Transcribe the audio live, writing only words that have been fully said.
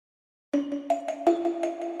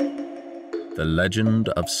The Legend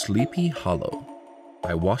of Sleepy Hollow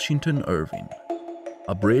by Washington Irving,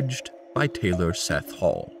 abridged by Taylor Seth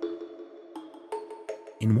Hall.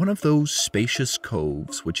 In one of those spacious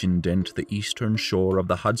coves which indent the eastern shore of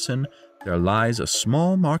the Hudson, there lies a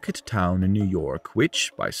small market town in New York,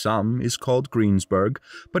 which, by some, is called Greensburg,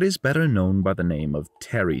 but is better known by the name of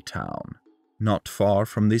Tarrytown. Not far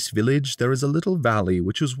from this village there is a little valley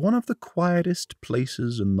which is one of the quietest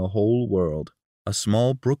places in the whole world. A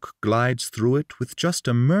small brook glides through it with just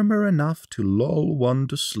a murmur enough to lull one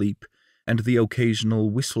to sleep, and the occasional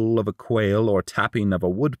whistle of a quail or tapping of a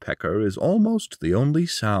woodpecker is almost the only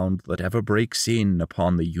sound that ever breaks in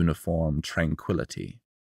upon the uniform tranquillity.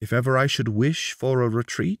 If ever I should wish for a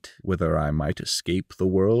retreat, whither I might escape the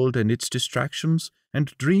world and its distractions,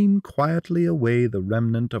 and dream quietly away the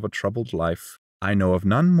remnant of a troubled life, I know of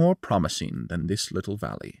none more promising than this little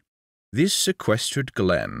valley. This sequestered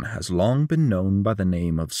glen has long been known by the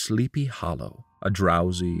name of Sleepy Hollow. A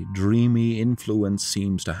drowsy, dreamy influence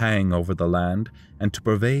seems to hang over the land and to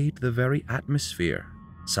pervade the very atmosphere.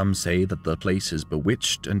 Some say that the place is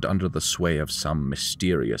bewitched and under the sway of some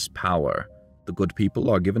mysterious power. The good people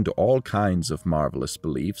are given to all kinds of marvelous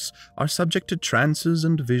beliefs, are subject to trances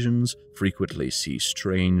and visions, frequently see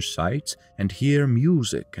strange sights, and hear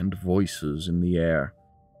music and voices in the air.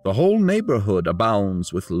 The whole neighborhood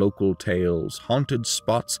abounds with local tales, haunted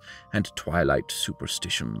spots, and twilight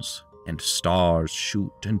superstitions. And stars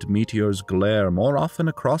shoot and meteors glare more often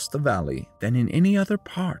across the valley than in any other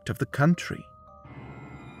part of the country.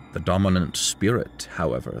 The dominant spirit,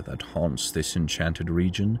 however, that haunts this enchanted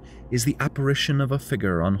region is the apparition of a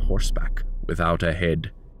figure on horseback, without a head.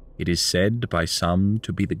 It is said by some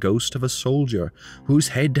to be the ghost of a soldier whose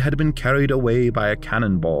head had been carried away by a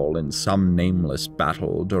cannonball in some nameless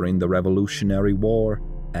battle during the Revolutionary War,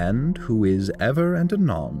 and who is ever and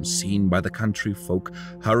anon seen by the country folk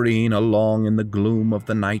hurrying along in the gloom of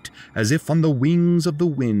the night as if on the wings of the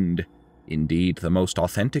wind. Indeed, the most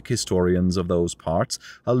authentic historians of those parts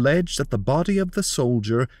allege that the body of the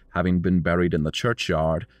soldier, having been buried in the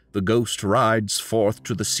churchyard, the ghost rides forth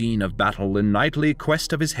to the scene of battle in nightly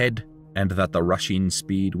quest of his head, and that the rushing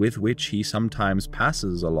speed with which he sometimes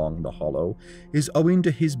passes along the hollow is owing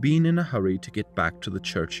to his being in a hurry to get back to the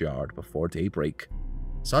churchyard before daybreak.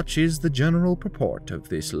 Such is the general purport of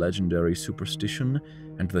this legendary superstition,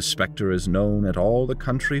 and the spectre is known at all the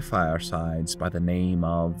country firesides by the name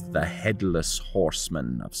of the Headless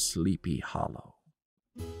Horseman of Sleepy Hollow.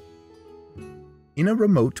 In a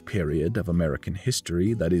remote period of American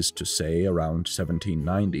history, that is to say around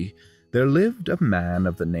 1790, there lived a man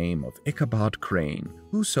of the name of Ichabod Crane,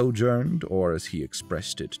 who sojourned, or as he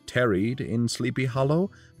expressed it, tarried in Sleepy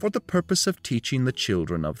Hollow for the purpose of teaching the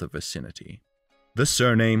children of the vicinity. The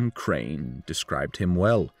surname Crane described him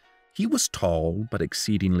well. He was tall, but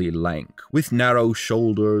exceedingly lank, with narrow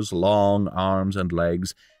shoulders, long arms and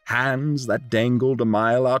legs, hands that dangled a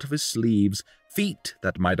mile out of his sleeves, feet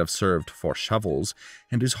that might have served for shovels,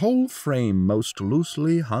 and his whole frame most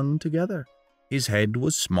loosely hung together. His head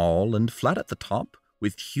was small and flat at the top,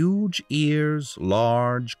 with huge ears,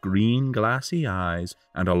 large, green, glassy eyes,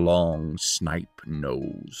 and a long snipe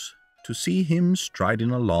nose. To see him striding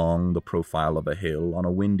along the profile of a hill on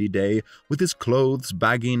a windy day, with his clothes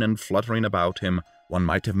bagging and fluttering about him, one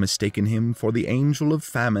might have mistaken him for the angel of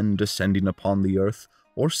famine descending upon the earth,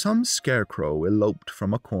 or some scarecrow eloped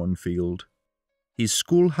from a cornfield. His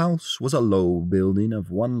schoolhouse was a low building of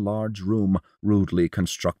one large room, rudely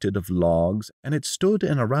constructed of logs, and it stood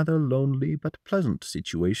in a rather lonely but pleasant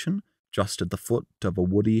situation, just at the foot of a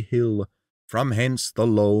woody hill. From hence the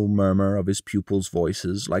low murmur of his pupils'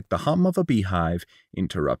 voices, like the hum of a beehive,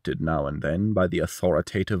 interrupted now and then by the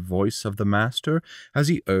authoritative voice of the master, as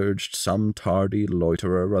he urged some tardy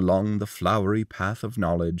loiterer along the flowery path of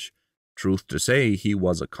knowledge. Truth to say, he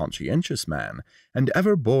was a conscientious man, and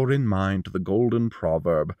ever bore in mind the golden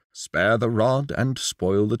proverb, "Spare the rod and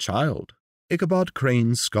spoil the child." Ichabod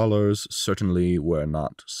Crane's scholars certainly were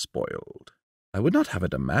not spoiled. I would not have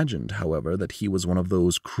it imagined, however, that he was one of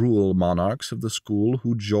those cruel monarchs of the school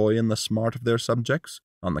who joy in the smart of their subjects.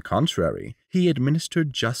 On the contrary, he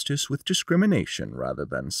administered justice with discrimination rather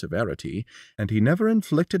than severity, and he never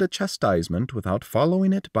inflicted a chastisement without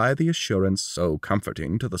following it by the assurance, so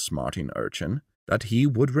comforting to the smarting urchin, that he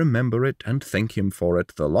would remember it and thank him for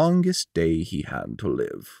it the longest day he had to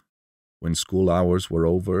live. When school hours were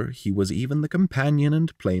over, he was even the companion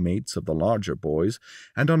and playmates of the larger boys,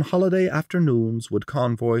 and on holiday afternoons would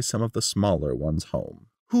convoy some of the smaller ones home,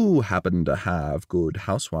 who happened to have good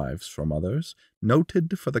housewives for mothers,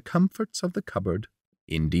 noted for the comforts of the cupboard.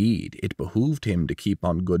 Indeed, it behooved him to keep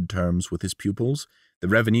on good terms with his pupils. The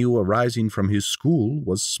revenue arising from his school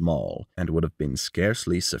was small, and would have been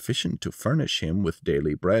scarcely sufficient to furnish him with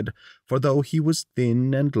daily bread, for though he was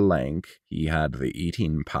thin and lank, he had the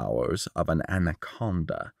eating powers of an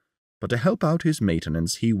anaconda. But to help out his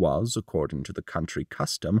maintenance he was, according to the country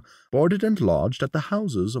custom, boarded and lodged at the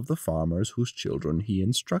houses of the farmers whose children he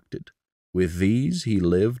instructed. With these he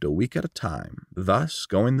lived a week at a time, thus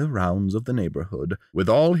going the rounds of the neighborhood, with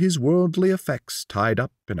all his worldly effects tied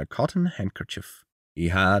up in a cotton handkerchief. He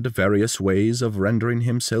had various ways of rendering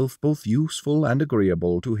himself both useful and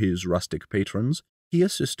agreeable to his rustic patrons. He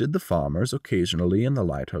assisted the farmers occasionally in the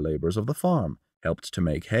lighter labors of the farm, helped to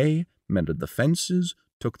make hay, mended the fences,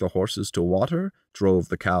 took the horses to water, drove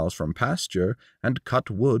the cows from pasture, and cut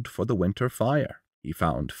wood for the winter fire. He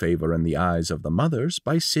found favor in the eyes of the mothers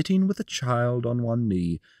by sitting with a child on one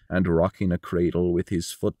knee and rocking a cradle with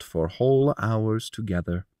his foot for whole hours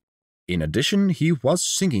together. In addition, he was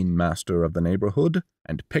singing master of the neighborhood,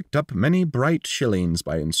 and picked up many bright shillings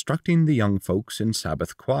by instructing the young folks in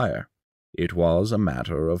Sabbath choir. It was a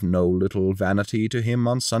matter of no little vanity to him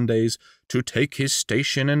on Sundays to take his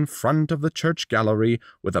station in front of the church gallery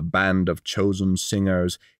with a band of chosen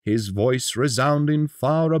singers, his voice resounding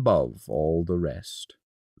far above all the rest.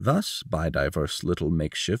 Thus, by divers little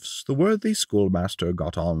makeshifts, the worthy schoolmaster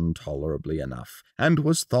got on tolerably enough, and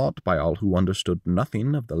was thought by all who understood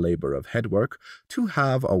nothing of the labor of headwork to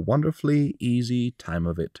have a wonderfully easy time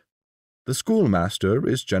of it. The schoolmaster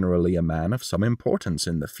is generally a man of some importance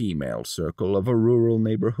in the female circle of a rural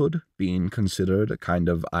neighborhood, being considered a kind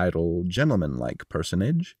of idle, gentlemanlike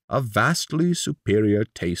personage, of vastly superior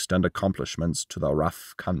taste and accomplishments to the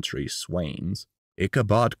rough country swains.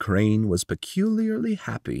 Ichabod Crane was peculiarly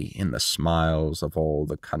happy in the smiles of all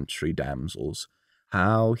the country damsels.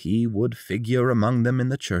 How he would figure among them in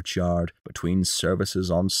the churchyard, between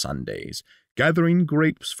services on Sundays, gathering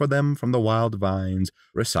grapes for them from the wild vines,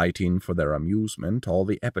 reciting for their amusement all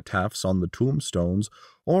the epitaphs on the tombstones,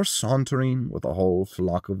 or sauntering with a whole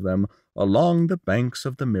flock of them along the banks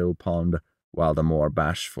of the mill-pond, while the more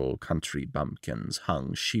bashful country bumpkins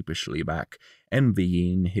hung sheepishly back,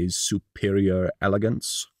 envying his superior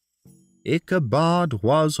elegance. Ichabod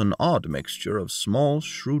was an odd mixture of small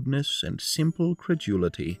shrewdness and simple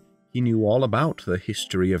credulity. He knew all about the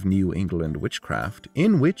history of New England witchcraft,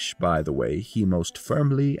 in which, by the way, he most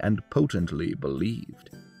firmly and potently believed.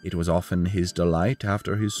 It was often his delight,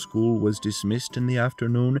 after his school was dismissed in the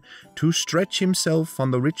afternoon, to stretch himself on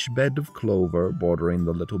the rich bed of clover bordering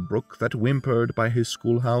the little brook that whimpered by his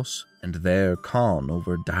schoolhouse, and there con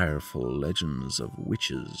over direful legends of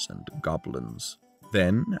witches and goblins.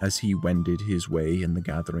 Then, as he wended his way in the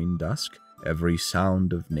gathering dusk, every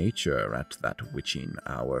sound of nature at that witching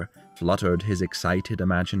hour fluttered his excited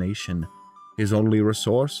imagination. His only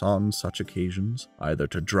resource on such occasions, either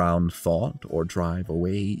to drown thought or drive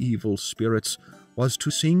away evil spirits, was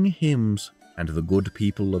to sing hymns, and the good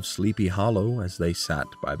people of Sleepy Hollow, as they sat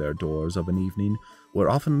by their doors of an evening, were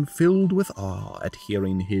often filled with awe at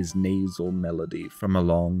hearing his nasal melody from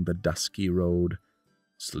along the dusky road.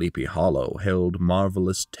 Sleepy Hollow held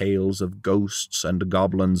marvelous tales of ghosts and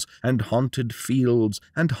goblins, and haunted fields,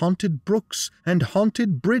 and haunted brooks, and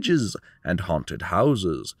haunted bridges, and haunted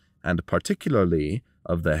houses, and particularly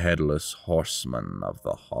of the headless horseman of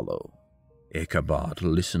the hollow. Ichabod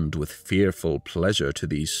listened with fearful pleasure to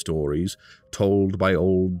these stories, told by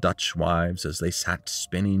old Dutch wives as they sat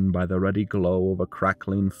spinning by the ruddy glow of a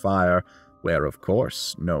crackling fire, where, of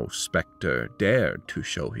course, no spectre dared to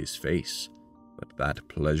show his face. But that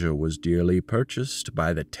pleasure was dearly purchased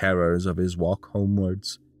by the terrors of his walk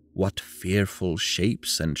homewards. What fearful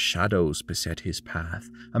shapes and shadows beset his path,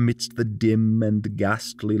 amidst the dim and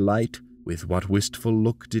ghastly light! With what wistful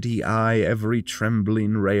look did he eye every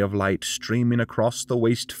trembling ray of light streaming across the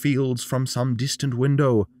waste fields from some distant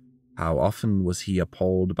window! How often was he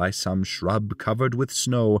appalled by some shrub covered with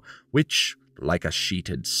snow, which, like a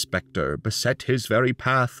sheeted spectre, beset his very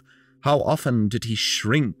path! How often did he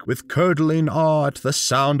shrink with curdling awe at the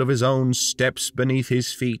sound of his own steps beneath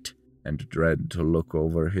his feet, and dread to look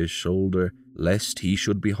over his shoulder, lest he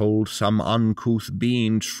should behold some uncouth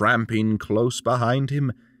being tramping close behind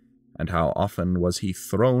him! And how often was he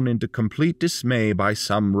thrown into complete dismay by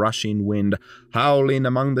some rushing wind, howling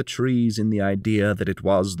among the trees in the idea that it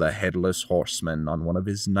was the headless horseman on one of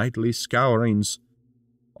his nightly scourings!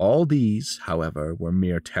 All these, however, were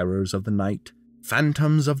mere terrors of the night,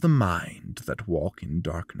 phantoms of the mind that walk in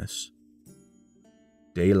darkness.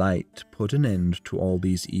 Daylight put an end to all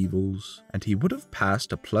these evils, and he would have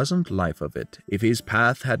passed a pleasant life of it if his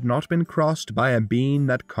path had not been crossed by a being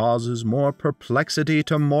that causes more perplexity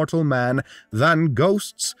to mortal man than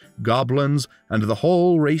ghosts, goblins, and the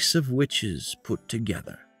whole race of witches put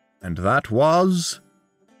together. And that was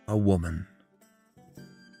a woman.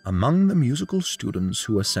 Among the musical students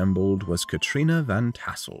who assembled was Katrina van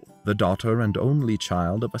Tassel, the daughter and only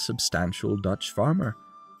child of a substantial Dutch farmer.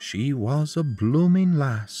 She was a blooming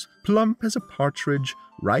lass, plump as a partridge,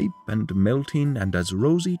 ripe and melting, and as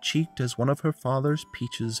rosy-cheeked as one of her father's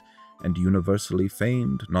peaches, and universally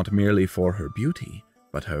famed not merely for her beauty,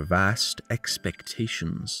 but her vast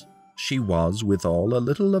expectations. She was withal a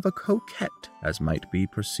little of a coquette, as might be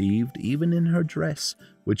perceived even in her dress,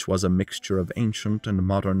 which was a mixture of ancient and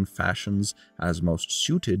modern fashions, as most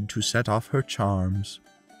suited to set off her charms.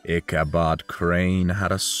 Ichabod Crane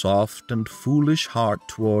had a soft and foolish heart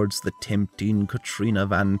towards the tempting Katrina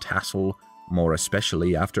van Tassel, more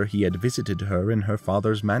especially after he had visited her in her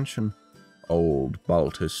father's mansion. Old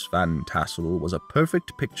Baltus van Tassel was a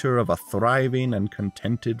perfect picture of a thriving and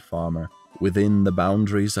contented farmer. Within the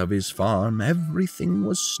boundaries of his farm, everything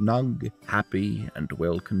was snug, happy, and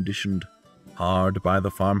well-conditioned. Hard by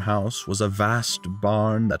the farmhouse was a vast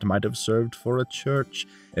barn that might have served for a church,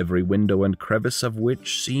 every window and crevice of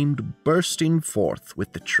which seemed bursting forth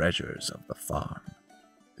with the treasures of the farm.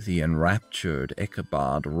 The enraptured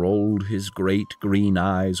Ichabod rolled his great green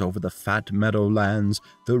eyes over the fat meadowlands,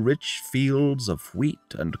 the rich fields of wheat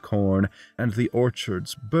and corn, and the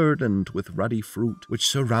orchards burdened with ruddy fruit which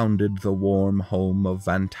surrounded the warm home of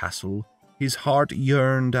Van Tassel. His heart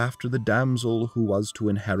yearned after the damsel who was to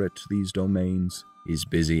inherit these domains. His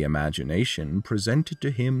busy imagination presented to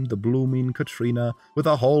him the blooming Katrina with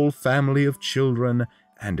a whole family of children,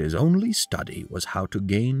 and his only study was how to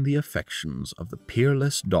gain the affections of the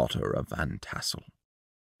peerless daughter of Van Tassel.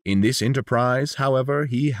 In this enterprise, however,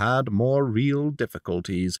 he had more real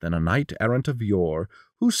difficulties than a knight-errant of yore,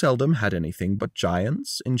 who seldom had anything but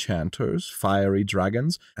giants, enchanters, fiery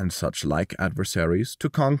dragons, and such like adversaries to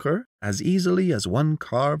conquer as easily as one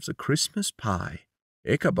carves a Christmas pie.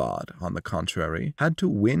 Ichabod, on the contrary, had to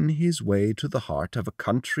win his way to the heart of a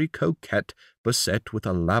country coquette beset with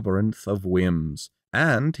a labyrinth of whims,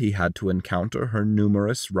 and he had to encounter her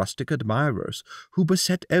numerous rustic admirers, who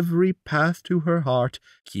beset every path to her heart,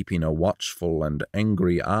 keeping a watchful and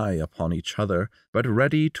angry eye upon each other, but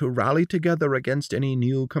ready to rally together against any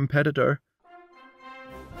new competitor.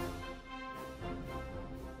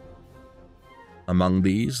 Among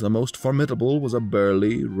these, the most formidable was a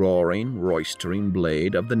burly, roaring, roistering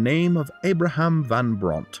blade of the name of Abraham van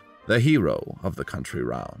Bront, the hero of the country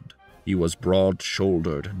round. He was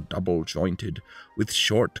broad-shouldered and double-jointed, with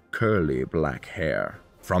short, curly black hair.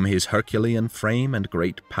 From his Herculean frame and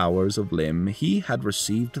great powers of limb, he had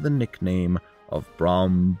received the nickname of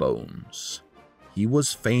Brom Bones. He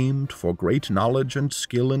was famed for great knowledge and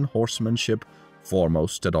skill in horsemanship,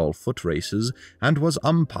 foremost at all foot races, and was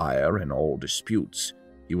umpire in all disputes.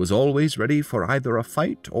 He was always ready for either a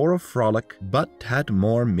fight or a frolic, but had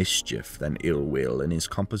more mischief than ill will in his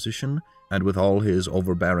composition, and with all his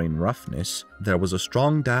overbearing roughness, there was a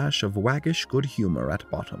strong dash of waggish good humor at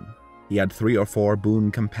bottom. He had 3 or 4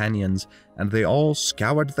 boon companions, and they all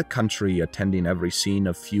scoured the country, attending every scene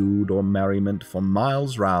of feud or merriment for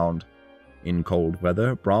miles round. In cold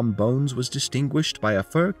weather, Brom Bones was distinguished by a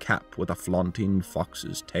fur cap with a flaunting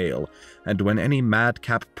fox's tail, and when any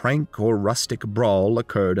madcap prank or rustic brawl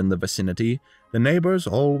occurred in the vicinity, the neighbors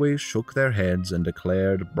always shook their heads and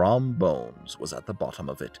declared Brom Bones was at the bottom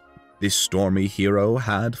of it. This stormy hero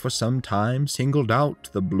had for some time singled out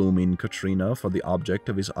the blooming Katrina for the object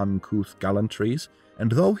of his uncouth gallantries,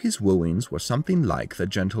 and though his wooings were something like the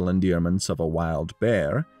gentle endearments of a wild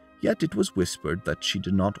bear, yet it was whispered that she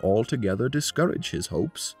did not altogether discourage his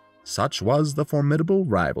hopes. Such was the formidable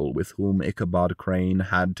rival with whom Ichabod Crane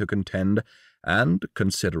had to contend, and,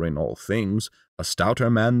 considering all things, a stouter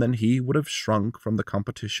man than he would have shrunk from the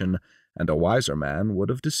competition, and a wiser man would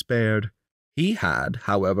have despaired. He had,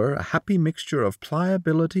 however, a happy mixture of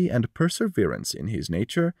pliability and perseverance in his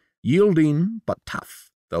nature, yielding but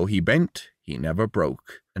tough. Though he bent, he never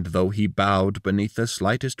broke, and though he bowed beneath the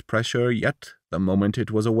slightest pressure, yet, the moment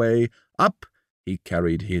it was away, up he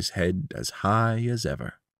carried his head as high as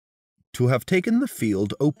ever. To have taken the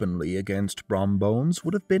field openly against Brom Bones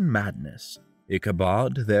would have been madness.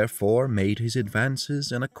 Ichabod, therefore, made his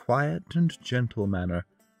advances in a quiet and gentle manner.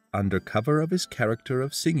 Under cover of his character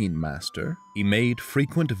of singing master, he made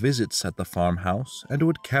frequent visits at the farmhouse, and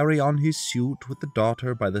would carry on his suit with the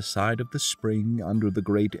daughter by the side of the spring under the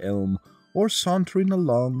great elm, or sauntering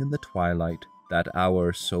along in the twilight, that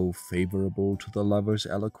hour so favorable to the lover's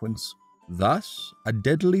eloquence. Thus, a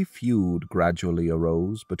deadly feud gradually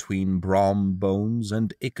arose between Brom Bones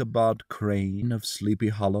and Ichabod Crane of Sleepy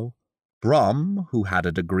Hollow. Brom, who had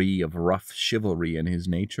a degree of rough chivalry in his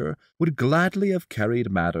nature, would gladly have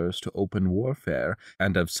carried matters to open warfare,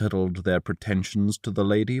 and have settled their pretensions to the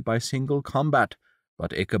lady by single combat,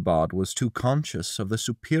 but Ichabod was too conscious of the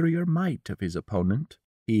superior might of his opponent.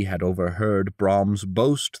 He had overheard Brom's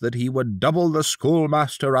boast that he would double the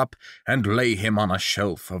schoolmaster up and lay him on a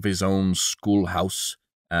shelf of his own schoolhouse,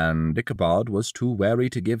 and Ichabod was too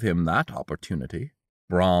wary to give him that opportunity.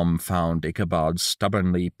 Brom found Ichabod's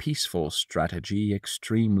stubbornly peaceful strategy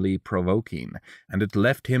extremely provoking, and it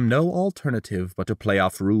left him no alternative but to play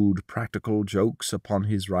off rude practical jokes upon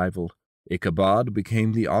his rival. Ichabod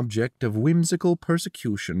became the object of whimsical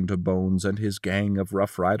persecution to Bones and his gang of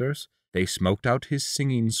rough riders. They smoked out his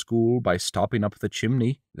singing school by stopping up the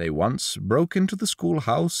chimney. They once broke into the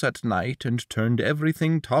schoolhouse at night and turned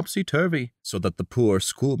everything topsy-turvy, so that the poor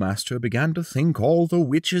schoolmaster began to think all the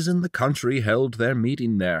witches in the country held their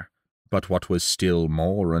meeting there. But what was still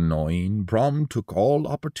more annoying, Brom took all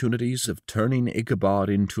opportunities of turning Ichabod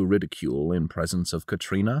into ridicule in presence of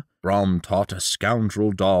Katrina. Brom taught a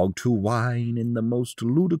scoundrel dog to whine in the most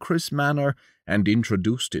ludicrous manner, and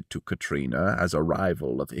introduced it to Katrina as a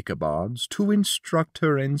rival of Ichabod's to instruct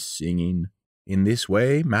her in singing. In this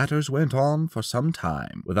way matters went on for some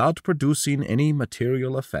time, without producing any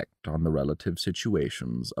material effect on the relative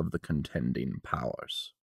situations of the contending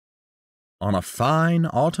powers. On a fine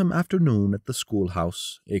autumn afternoon at the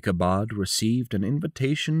schoolhouse, Ichabod received an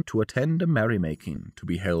invitation to attend a merrymaking to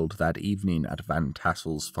be held that evening at Van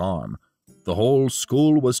Tassel's farm. The whole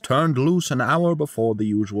school was turned loose an hour before the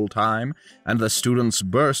usual time, and the students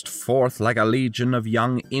burst forth like a legion of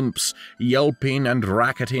young imps, yelping and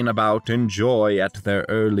racketing about in joy at their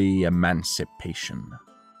early emancipation.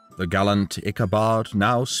 The gallant Ichabod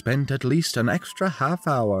now spent at least an extra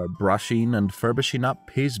half-hour brushing and furbishing up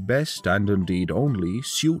his best and indeed only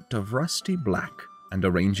suit of rusty black, and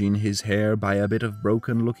arranging his hair by a bit of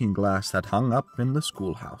broken looking-glass that hung up in the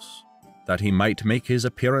schoolhouse. That he might make his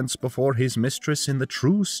appearance before his mistress in the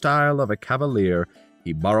true style of a cavalier,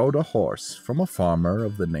 he borrowed a horse from a farmer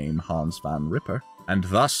of the name Hans Van Ripper, and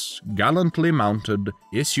thus, gallantly mounted,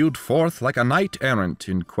 issued forth like a knight-errant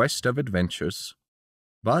in quest of adventures.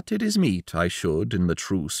 But it is meet I should, in the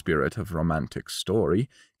true spirit of romantic story,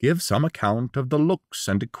 give some account of the looks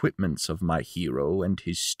and equipments of my hero and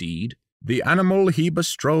his steed. The animal he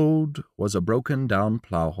bestrode was a broken-down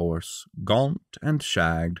plough-horse, gaunt and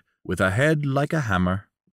shagged, with a head like a hammer.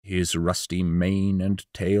 His rusty mane and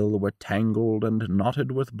tail were tangled and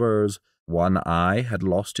knotted with burrs. One eye had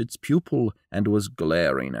lost its pupil, and was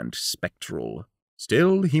glaring and spectral.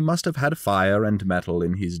 Still, he must have had fire and metal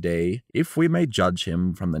in his day, if we may judge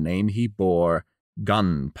him from the name he bore,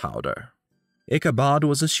 Gunpowder. Ichabod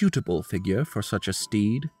was a suitable figure for such a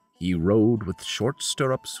steed. He rode with short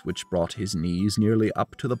stirrups which brought his knees nearly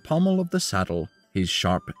up to the pommel of the saddle. His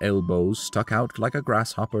sharp elbows stuck out like a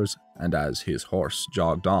grasshopper's, and as his horse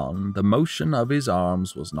jogged on, the motion of his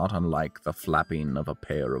arms was not unlike the flapping of a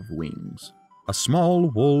pair of wings. A small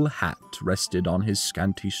wool hat rested on his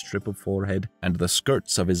scanty strip of forehead, and the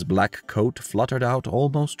skirts of his black coat fluttered out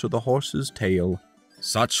almost to the horse's tail.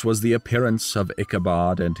 Such was the appearance of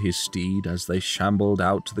Ichabod and his steed as they shambled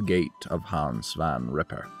out the gate of Hans Van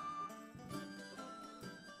Ripper.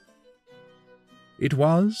 It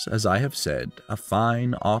was, as I have said, a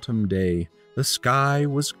fine autumn day. The sky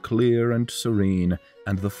was clear and serene,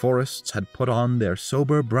 and the forests had put on their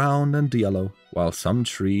sober brown and yellow, while some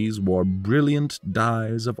trees wore brilliant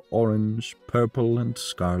dyes of orange, purple, and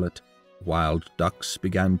scarlet. Wild ducks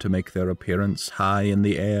began to make their appearance high in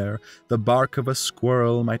the air, the bark of a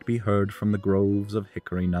squirrel might be heard from the groves of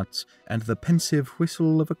hickory nuts, and the pensive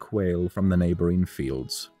whistle of a quail from the neighboring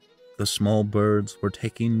fields. The small birds were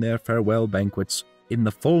taking their farewell banquets. In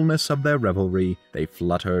the fullness of their revelry, they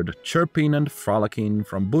fluttered, chirping and frolicking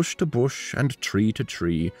from bush to bush and tree to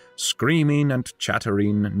tree, screaming and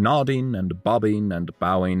chattering, nodding and bobbing and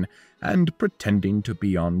bowing, and pretending to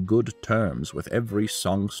be on good terms with every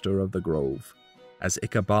songster of the grove. As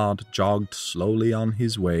Ichabod jogged slowly on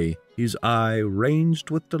his way, his eye ranged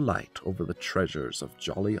with delight over the treasures of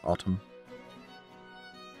jolly autumn.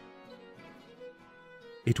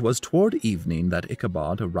 It was toward evening that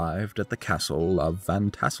Ichabod arrived at the castle of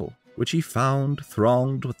Van Tassel, which he found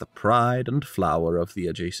thronged with the pride and flower of the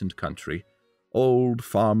adjacent country. Old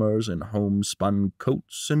farmers in homespun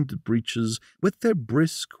coats and breeches, with their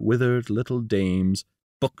brisk, withered little dames,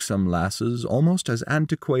 buxom lasses, almost as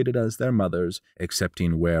antiquated as their mothers,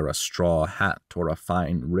 excepting where a straw hat or a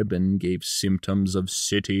fine ribbon gave symptoms of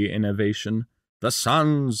city innovation. The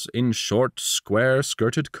sons in short,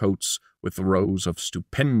 square-skirted coats with rows of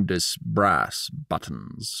stupendous brass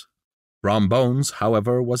buttons. Brombones,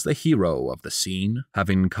 however, was the hero of the scene,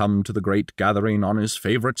 having come to the great gathering on his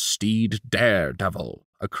favorite steed, Daredevil,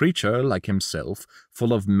 a creature like himself,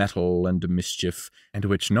 full of mettle and mischief, and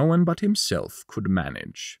which no one but himself could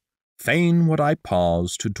manage. Fain would I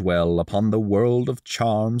pause to dwell upon the world of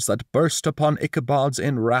charms that burst upon Ichabod's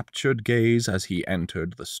enraptured gaze as he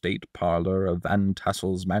entered the state parlor of Van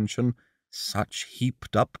Tassel's mansion. Such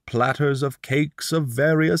heaped-up platters of cakes of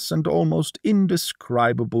various and almost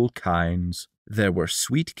indescribable kinds. There were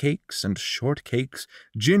sweet cakes and short cakes,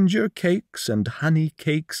 ginger cakes and honey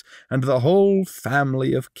cakes, and the whole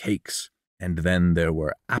family of cakes. And then there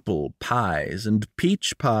were apple pies and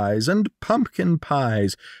peach pies and pumpkin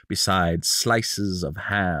pies, besides slices of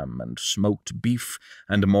ham and smoked beef,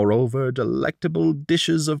 and moreover delectable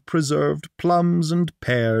dishes of preserved plums and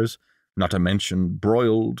pears, not to mention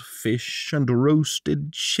broiled fish and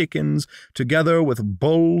roasted chickens, together with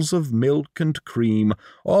bowls of milk and cream,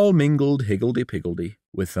 all mingled higgledy-piggledy,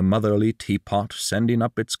 with the motherly teapot sending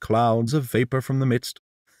up its clouds of vapor from the midst.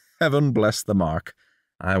 Heaven bless the mark!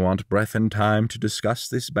 I want breath and time to discuss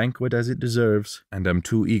this banquet as it deserves, and am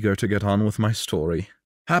too eager to get on with my story.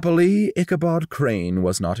 Happily, Ichabod Crane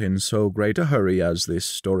was not in so great a hurry as this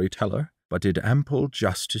storyteller, but did ample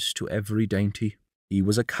justice to every dainty. He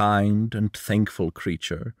was a kind and thankful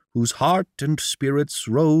creature, whose heart and spirits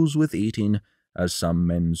rose with eating, as some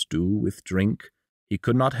men's do with drink. He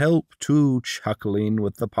could not help, too, chuckling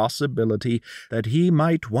with the possibility that he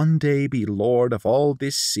might one day be lord of all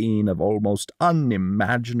this scene of almost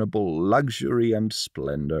unimaginable luxury and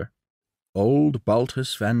splendor. Old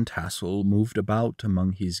Baltus Van Tassel moved about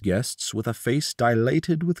among his guests with a face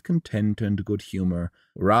dilated with content and good humor,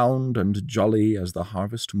 round and jolly as the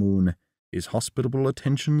harvest moon. His hospitable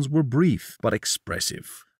attentions were brief but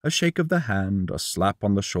expressive. A shake of the hand, a slap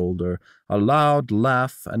on the shoulder, a loud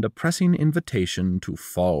laugh, and a pressing invitation to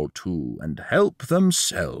fall to and help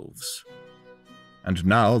themselves. And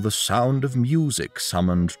now the sound of music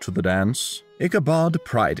summoned to the dance. Ichabod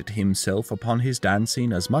prided himself upon his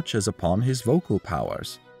dancing as much as upon his vocal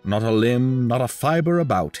powers. Not a limb, not a fibre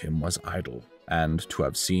about him was idle, and to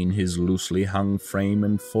have seen his loosely hung frame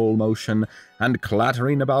in full motion and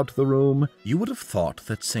clattering about the room, you would have thought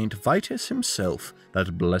that St. Vitus himself,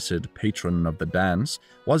 that blessed patron of the dance,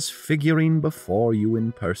 was figuring before you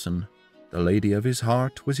in person. The lady of his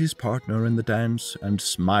heart was his partner in the dance, and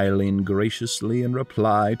smiling graciously in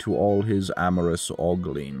reply to all his amorous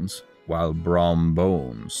oglings, while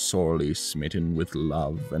Brombones, sorely smitten with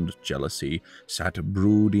love and jealousy, sat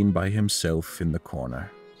brooding by himself in the corner.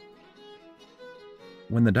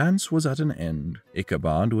 When the dance was at an end,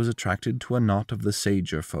 Ichabod was attracted to a knot of the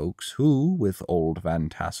sager folks who, with old Van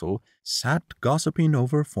Tassel, sat gossiping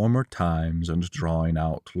over former times and drawing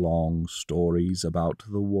out long stories about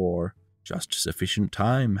the war. Just sufficient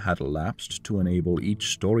time had elapsed to enable each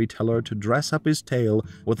storyteller to dress up his tale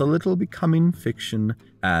with a little becoming fiction,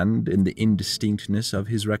 and, in the indistinctness of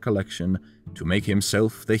his recollection, to make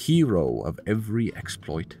himself the hero of every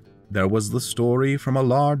exploit. There was the story from a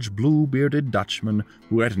large blue-bearded Dutchman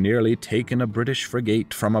who had nearly taken a British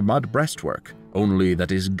frigate from a mud breastwork, only that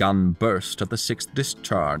his gun burst at the 6th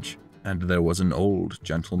discharge. And there was an old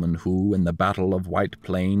gentleman who, in the Battle of White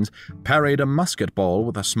Plains, parried a musket ball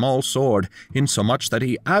with a small sword, insomuch that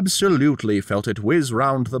he absolutely felt it whiz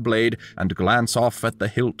round the blade and glance off at the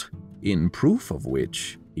hilt, in proof of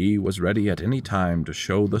which he was ready at any time to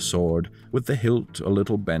show the sword, with the hilt a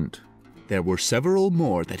little bent. There were several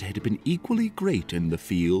more that had been equally great in the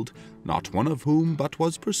field, not one of whom but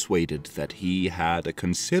was persuaded that he had a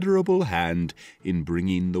considerable hand in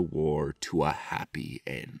bringing the war to a happy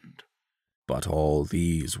end. But all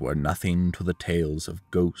these were nothing to the tales of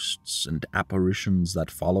ghosts and apparitions that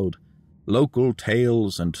followed. Local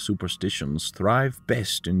tales and superstitions thrive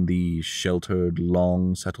best in these sheltered,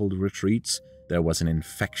 long-settled retreats. There was an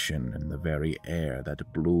infection in the very air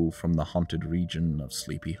that blew from the haunted region of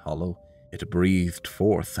Sleepy Hollow. It breathed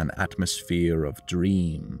forth an atmosphere of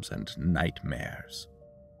dreams and nightmares.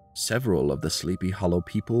 Several of the Sleepy Hollow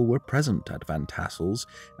people were present at Van Tassel's,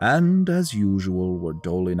 and, as usual, were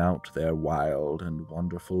doling out their wild and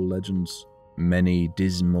wonderful legends. Many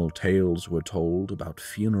dismal tales were told about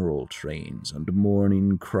funeral trains and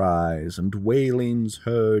mourning cries and wailings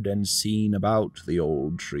heard and seen about the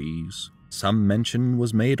old trees. Some mention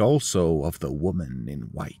was made also of the woman in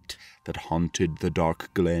white that haunted the dark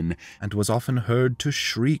glen, and was often heard to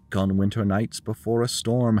shriek on winter nights before a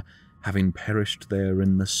storm, having perished there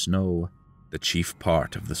in the snow. The chief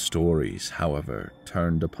part of the stories, however,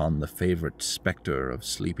 turned upon the favorite spectre of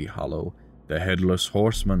Sleepy Hollow, the headless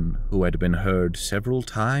horseman who had been heard several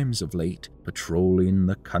times of late patrolling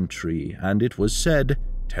the country, and it was said,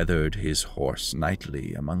 tethered his horse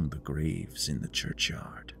nightly among the graves in the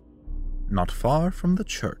churchyard. Not far from the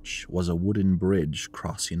church was a wooden bridge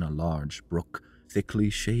crossing a large brook, thickly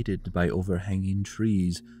shaded by overhanging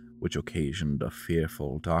trees, which occasioned a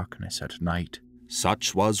fearful darkness at night.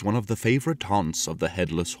 Such was one of the favorite haunts of the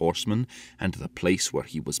headless horseman, and the place where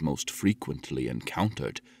he was most frequently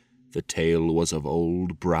encountered. The tale was of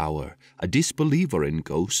old Brower, a disbeliever in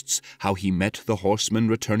ghosts, how he met the horseman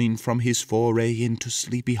returning from his foray into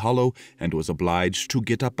Sleepy Hollow, and was obliged to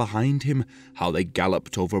get up behind him, how they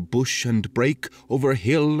galloped over bush and brake, over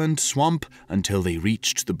hill and swamp, until they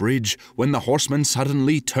reached the bridge, when the horseman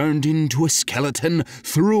suddenly turned into a skeleton,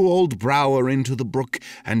 threw old Brower into the brook,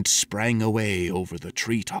 and sprang away over the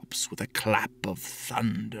treetops with a clap of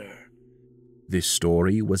thunder. This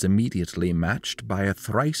story was immediately matched by a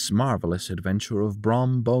thrice marvelous adventure of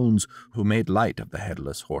Brom Bones, who made light of the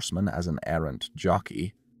headless horseman as an errant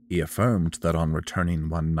jockey. He affirmed that on returning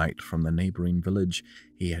one night from the neighboring village,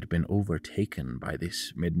 he had been overtaken by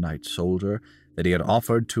this midnight soldier, that he had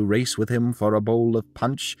offered to race with him for a bowl of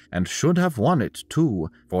punch, and should have won it, too,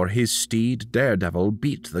 for his steed Daredevil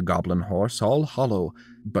beat the goblin horse all hollow.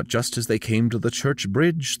 But just as they came to the church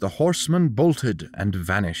bridge, the horseman bolted and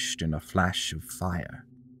vanished in a flash of fire.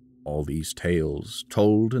 All these tales,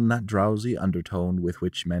 told in that drowsy undertone with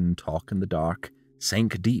which men talk in the dark,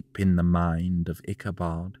 sank deep in the mind of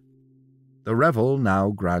Ichabod. The revel now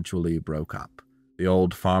gradually broke up. The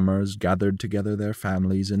old farmers gathered together their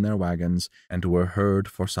families in their wagons, and were heard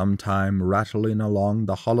for some time rattling along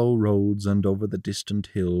the hollow roads and over the distant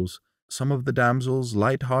hills. Some of the damsels'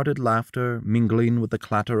 light-hearted laughter, mingling with the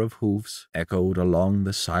clatter of hoofs, echoed along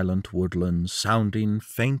the silent woodlands, sounding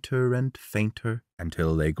fainter and fainter,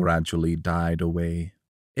 until they gradually died away.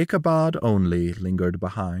 Ichabod only lingered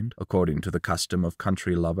behind, according to the custom of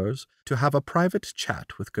country lovers, to have a private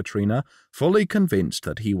chat with Katrina, fully convinced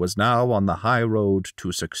that he was now on the high road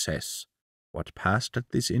to success. What passed at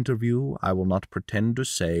this interview I will not pretend to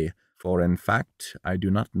say, for in fact I do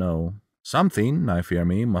not know. Something, I fear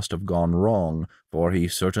me, must have gone wrong, for he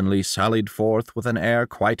certainly sallied forth with an air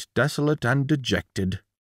quite desolate and dejected.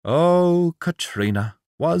 Oh, Katrina!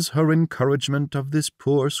 Was her encouragement of this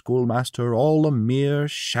poor schoolmaster all a mere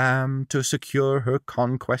sham to secure her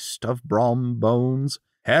conquest of Brom Bones?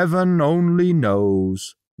 Heaven only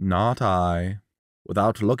knows, not I.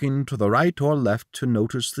 Without looking to the right or left to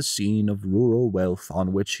notice the scene of rural wealth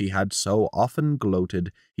on which he had so often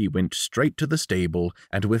gloated, he went straight to the stable,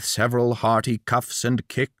 and with several hearty cuffs and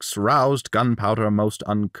kicks roused Gunpowder most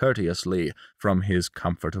uncourteously from his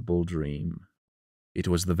comfortable dream. It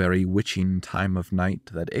was the very witching time of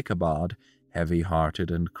night that Ichabod, heavy-hearted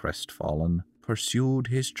and crestfallen, pursued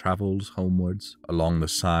his travels homewards along the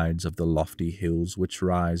sides of the lofty hills which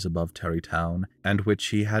rise above Tarrytown, and which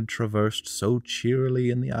he had traversed so cheerily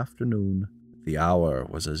in the afternoon. The hour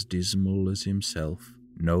was as dismal as himself.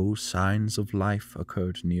 No signs of life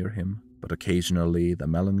occurred near him, but occasionally the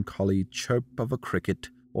melancholy chirp of a cricket,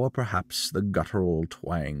 or perhaps the guttural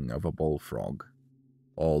twang of a bullfrog.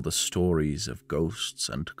 All the stories of ghosts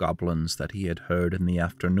and goblins that he had heard in the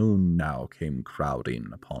afternoon now came crowding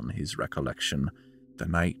upon his recollection. The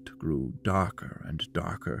night grew darker and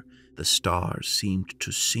darker, the stars seemed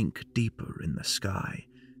to sink deeper in the sky,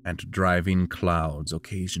 and driving clouds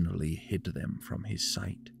occasionally hid them from his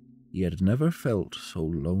sight. He had never felt so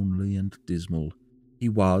lonely and dismal. He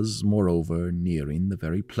was, moreover, nearing the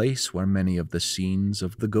very place where many of the scenes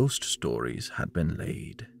of the ghost stories had been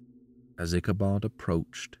laid. As Ichabod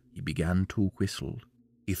approached, he began to whistle.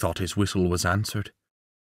 He thought his whistle was answered.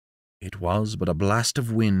 It was but a blast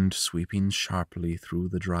of wind sweeping sharply through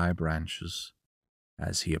the dry branches.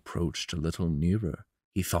 As he approached a little nearer,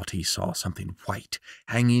 he thought he saw something white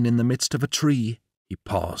hanging in the midst of a tree. He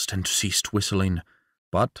paused and ceased whistling,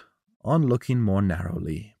 but, on looking more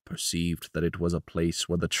narrowly, perceived that it was a place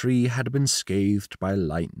where the tree had been scathed by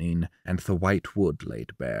lightning and the white wood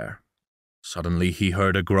laid bare. Suddenly he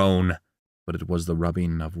heard a groan, but it was the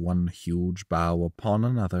rubbing of one huge bough upon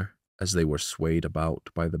another as they were swayed about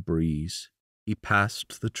by the breeze. He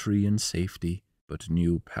passed the tree in safety, but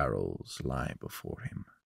new perils lie before him.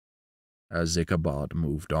 As Ichabod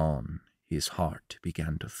moved on, his heart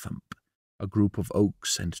began to thump. A group of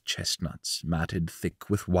oaks and chestnuts, matted thick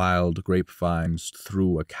with wild grapevines,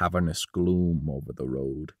 threw a cavernous gloom over the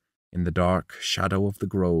road. In the dark shadow of the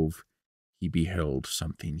grove, he beheld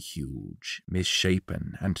something huge,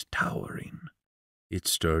 misshapen and towering. It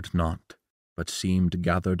stirred not, but seemed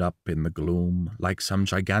gathered up in the gloom, like some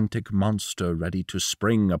gigantic monster ready to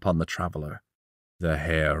spring upon the traveller. The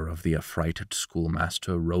hair of the affrighted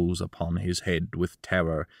schoolmaster rose upon his head with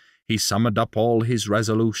terror. He summoned up all his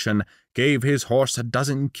resolution, gave his horse a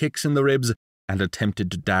dozen kicks in the ribs, and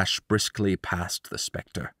attempted to dash briskly past the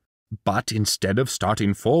spectre. But instead of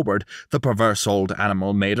starting forward, the perverse old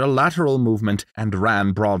animal made a lateral movement and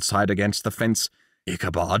ran broadside against the fence.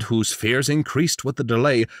 Ichabod, whose fears increased with the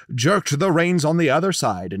delay, jerked the reins on the other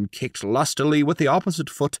side and kicked lustily with the opposite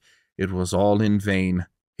foot. It was all in vain.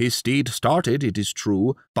 His steed started, it is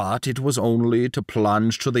true, but it was only to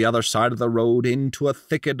plunge to the other side of the road into a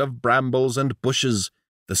thicket of brambles and bushes.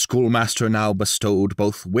 The schoolmaster now bestowed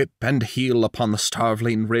both whip and heel upon the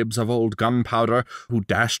starveling ribs of old Gunpowder, who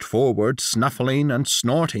dashed forward, snuffling and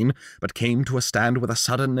snorting, but came to a stand with a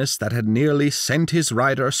suddenness that had nearly sent his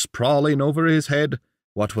rider sprawling over his head.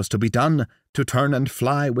 What was to be done? To turn and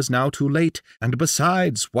fly was now too late, and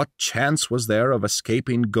besides, what chance was there of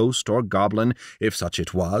escaping ghost or goblin, if such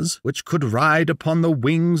it was, which could ride upon the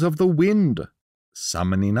wings of the wind?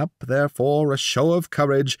 Summoning up, therefore, a show of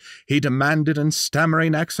courage, he demanded in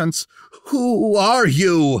stammering accents, "Who are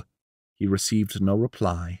you?" He received no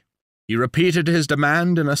reply. He repeated his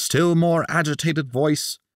demand in a still more agitated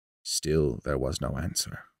voice. Still there was no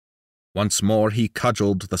answer. Once more he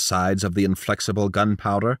cudgelled the sides of the inflexible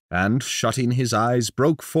Gunpowder, and, shutting his eyes,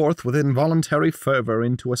 broke forth with involuntary fervour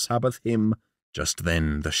into a Sabbath hymn. Just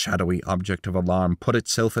then the shadowy object of alarm put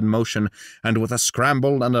itself in motion, and with a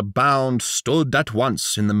scramble and a bound stood at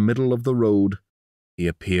once in the middle of the road. He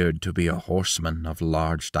appeared to be a horseman of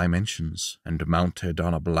large dimensions, and mounted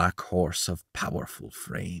on a black horse of powerful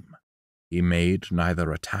frame. He made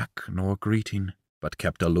neither attack nor greeting, but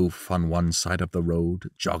kept aloof on one side of the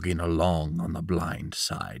road, jogging along on the blind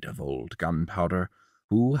side of old Gunpowder,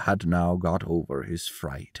 who had now got over his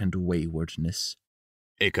fright and waywardness.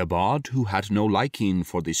 Ichabod, who had no liking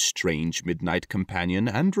for this strange midnight companion,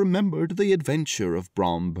 and remembered the adventure of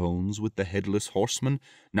Brom Bones with the headless horseman,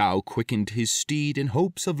 now quickened his steed in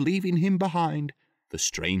hopes of leaving him behind. The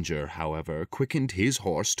stranger, however, quickened his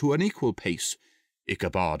horse to an equal pace.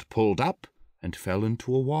 Ichabod pulled up, and fell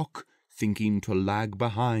into a walk, thinking to lag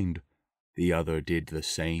behind. The other did the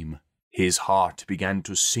same. His heart began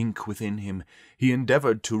to sink within him. He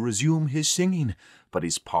endeavoured to resume his singing, but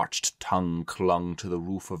his parched tongue clung to the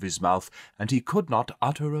roof of his mouth, and he could not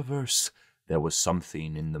utter a verse. There was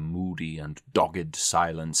something in the moody and dogged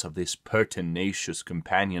silence of this pertinacious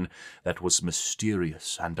companion that was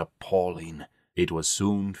mysterious and appalling. It was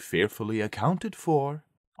soon fearfully accounted for.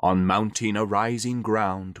 On mounting a rising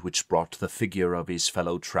ground, which brought the figure of his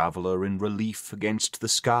fellow-traveller in relief against the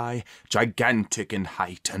sky, gigantic in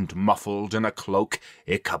height and muffled in a cloak,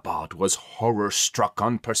 Ichabod was horror-struck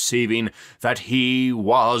on perceiving that he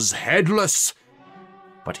was headless.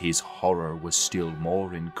 But his horror was still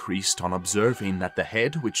more increased on observing that the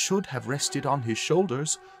head, which should have rested on his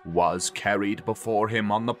shoulders, was carried before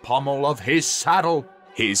him on the pommel of his saddle.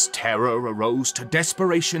 His terror arose to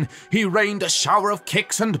desperation. He rained a shower of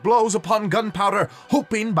kicks and blows upon Gunpowder,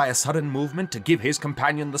 hoping by a sudden movement to give his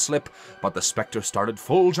companion the slip, but the spectre started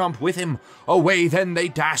full jump with him. Away then they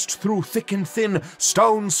dashed through thick and thin,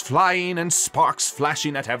 stones flying and sparks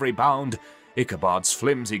flashing at every bound. Ichabod's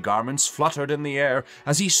flimsy garments fluttered in the air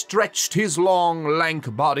as he stretched his long,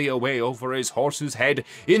 lank body away over his horse's head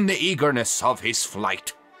in the eagerness of his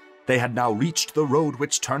flight. They had now reached the road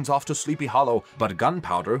which turns off to Sleepy Hollow, but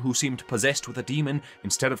Gunpowder, who seemed possessed with a demon,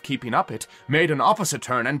 instead of keeping up it, made an opposite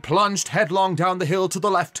turn and plunged headlong down the hill to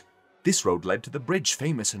the left. This road led to the bridge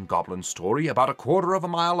famous in Goblin story, about a quarter of a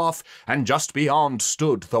mile off, and just beyond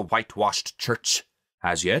stood the whitewashed church.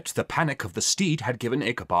 As yet, the panic of the steed had given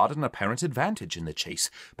Ichabod an apparent advantage in the chase,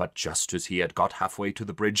 but just as he had got halfway to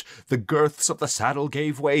the bridge, the girths of the saddle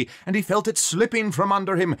gave way, and he felt it slipping from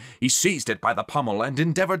under him. He seized it by the pommel and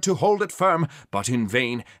endeavoured to hold it firm, but in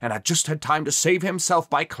vain, and had just had time to save himself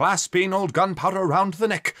by clasping old Gunpowder round the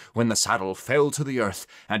neck, when the saddle fell to the earth,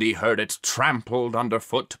 and he heard it trampled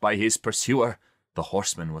underfoot by his pursuer. The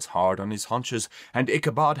horseman was hard on his haunches, and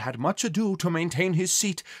Ichabod had much ado to maintain his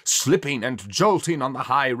seat, slipping and jolting on the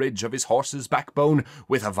high ridge of his horse's backbone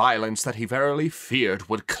with a violence that he verily feared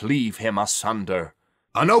would cleave him asunder.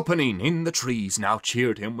 An opening in the trees now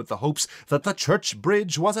cheered him with the hopes that the church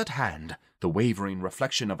bridge was at hand. The wavering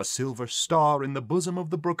reflection of a silver star in the bosom of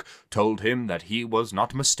the brook told him that he was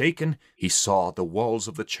not mistaken. He saw the walls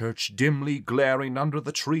of the church dimly glaring under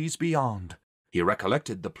the trees beyond. He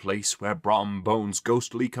recollected the place where Brom Bones'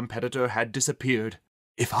 ghostly competitor had disappeared.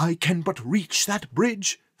 "If I can but reach that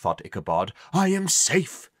bridge," thought Ichabod, "I am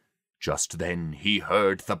safe." Just then he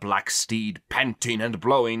heard the black steed panting and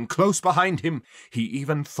blowing close behind him. He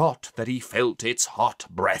even thought that he felt its hot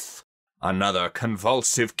breath. Another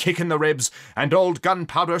convulsive kick in the ribs, and old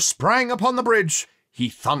Gunpowder sprang upon the bridge. He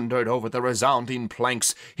thundered over the resounding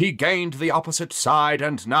planks. He gained the opposite side,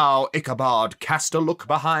 and now Ichabod cast a look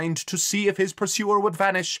behind to see if his pursuer would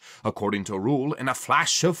vanish, according to rule, in a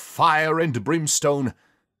flash of fire and brimstone.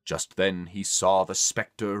 Just then he saw the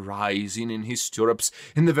spectre rising in his stirrups,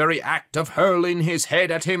 in the very act of hurling his head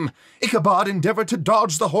at him. Ichabod endeavored to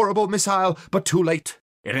dodge the horrible missile, but too late.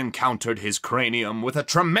 It encountered his cranium with a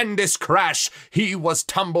tremendous crash. He was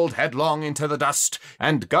tumbled headlong into the dust,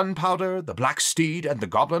 and Gunpowder, the black steed, and the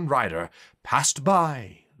goblin rider passed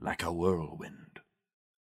by like a whirlwind.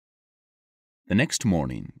 The next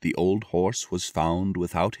morning the old horse was found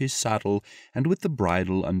without his saddle and with the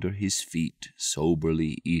bridle under his feet,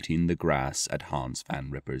 soberly eating the grass at Hans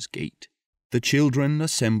Van Ripper's gate. The children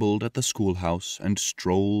assembled at the schoolhouse and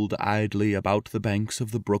strolled idly about the banks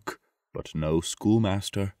of the brook, but no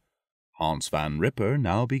schoolmaster. Hans Van Ripper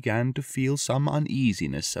now began to feel some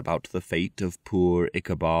uneasiness about the fate of poor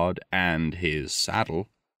Ichabod and his saddle.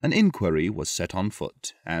 An inquiry was set on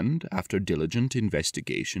foot, and after diligent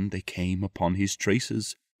investigation they came upon his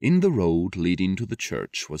traces. In the road leading to the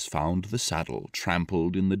church was found the saddle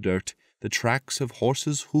trampled in the dirt, the tracks of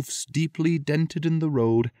horses' hoofs deeply dented in the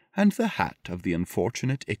road, and the hat of the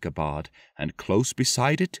unfortunate Ichabod, and close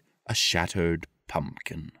beside it a shattered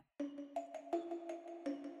pumpkin.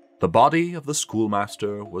 The body of the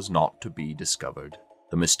schoolmaster was not to be discovered.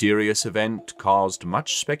 The mysterious event caused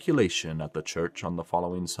much speculation at the church on the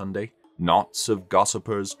following Sunday. Knots of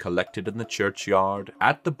gossipers collected in the churchyard,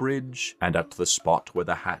 at the bridge, and at the spot where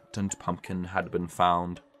the hat and pumpkin had been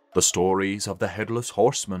found. The stories of the headless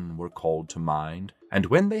horseman were called to mind, and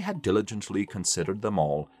when they had diligently considered them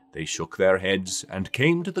all, they shook their heads and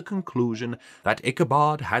came to the conclusion that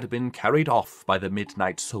Ichabod had been carried off by the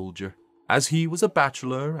midnight soldier. As he was a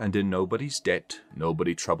bachelor and in nobody's debt,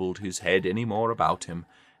 nobody troubled his head any more about him,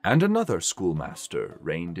 and another schoolmaster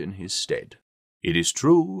reigned in his stead. It is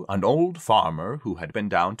true, an old farmer who had been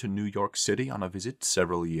down to New York City on a visit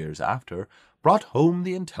several years after, brought home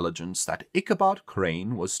the intelligence that Ichabod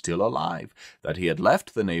Crane was still alive, that he had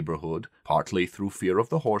left the neighborhood, partly through fear of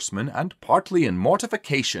the horseman, and partly in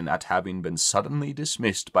mortification at having been suddenly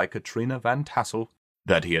dismissed by Katrina Van Tassel,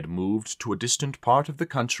 that he had moved to a distant part of the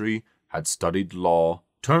country, had studied law,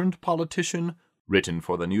 turned politician, written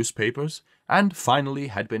for the newspapers, and finally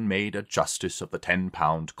had been made a justice of the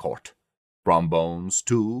 10-pound court. Brom Bones,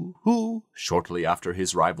 too, who, shortly after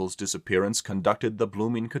his rival's disappearance, conducted the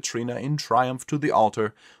blooming Katrina in triumph to the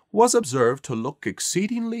altar, was observed to look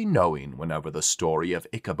exceedingly knowing whenever the story of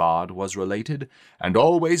Ichabod was related, and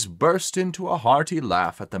always burst into a hearty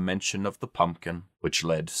laugh at the mention of the pumpkin, which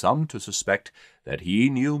led some to suspect that he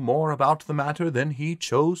knew more about the matter than he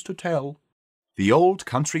chose to tell. The old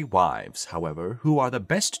country wives, however, who are the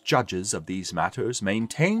best judges of these matters,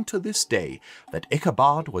 maintain to this day that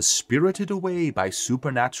Ichabod was spirited away by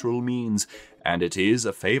supernatural means, and it is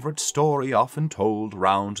a favourite story often told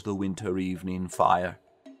round the winter evening fire.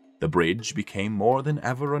 The bridge became more than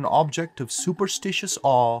ever an object of superstitious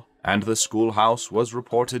awe, and the schoolhouse was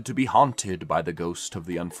reported to be haunted by the ghost of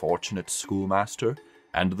the unfortunate schoolmaster,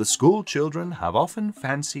 and the school-children have often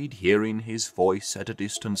fancied hearing his voice at a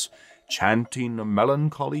distance, chanting a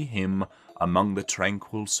melancholy hymn among the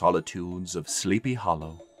tranquil solitudes of Sleepy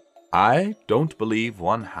Hollow. I don't believe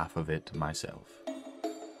one half of it myself.